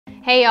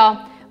Hey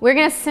y'all, we're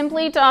gonna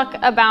simply talk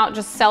about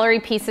just celery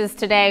pieces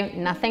today,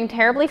 nothing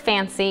terribly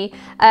fancy.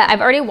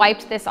 I've already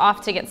wiped this off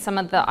to get some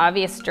of the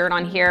obvious dirt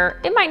on here.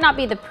 It might not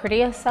be the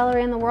prettiest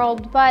celery in the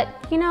world, but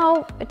you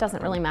know, it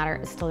doesn't really matter,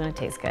 it's still gonna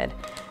taste good.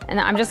 And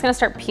I'm just gonna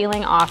start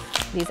peeling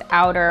off these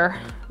outer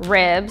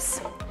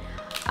ribs.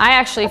 I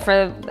actually,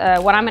 for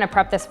what I'm gonna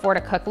prep this for to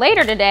cook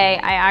later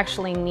today, I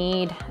actually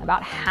need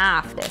about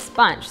half this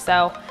bunch.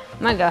 So I'm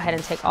gonna go ahead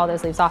and take all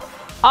those leaves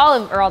off,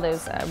 all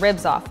those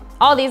ribs off.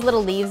 All these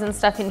little leaves and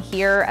stuff in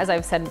here, as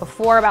I've said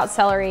before about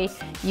celery,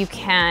 you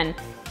can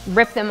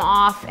rip them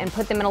off and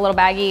put them in a little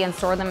baggie and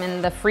store them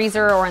in the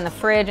freezer or in the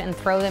fridge and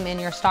throw them in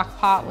your stock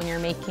pot when you're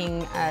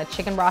making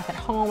chicken broth at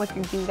home. If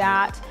you do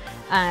that,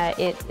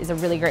 it is a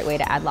really great way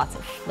to add lots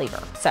of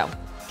flavor. So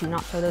do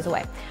not throw those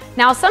away.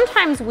 Now,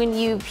 sometimes when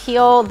you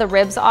peel the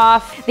ribs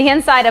off, the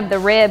inside of the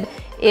rib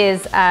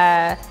is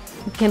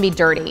can be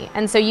dirty.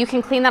 And so you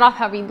can clean that off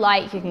however you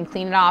like. You can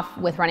clean it off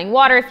with running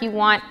water if you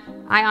want.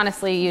 I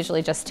honestly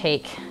usually just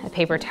take a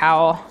paper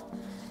towel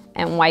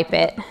and wipe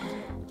it.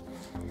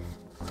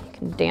 You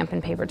can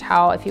dampen paper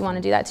towel if you want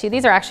to do that too.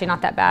 These are actually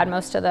not that bad.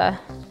 Most of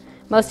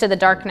the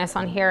darkness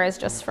on here is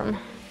just from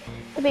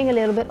being a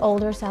little bit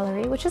older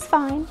celery, which is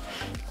fine.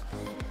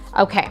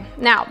 Okay,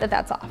 now that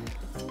that's off,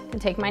 I can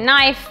take my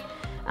knife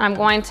and I'm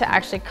going to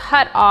actually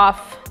cut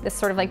off this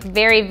sort of like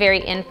very,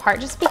 very end part,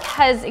 just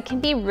because it can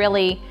be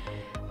really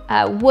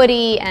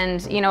woody,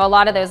 and you know, a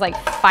lot of those like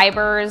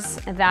fibers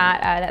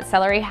that that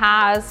celery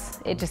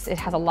has, it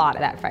has a lot of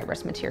that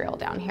fibrous material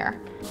down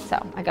here. So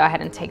I go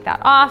ahead and take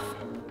that off.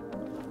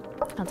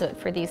 I'll do it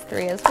for these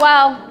three as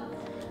well.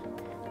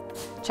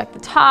 Check the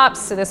tops.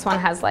 So this one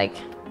has like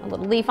a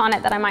little leaf on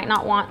it that I might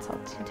not want, so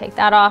I'll take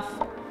that off.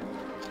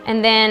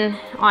 And then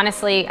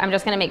honestly, I'm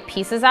just gonna make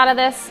pieces out of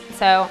this.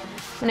 So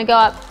I'm gonna go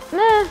up,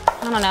 I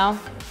don't know,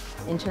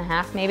 1.5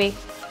 inches maybe.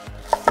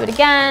 Do it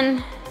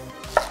again,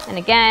 and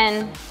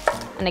again,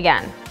 and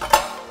again.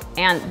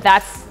 And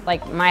that's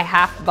like my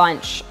half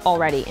bunch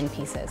already in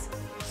pieces,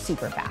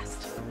 super fast.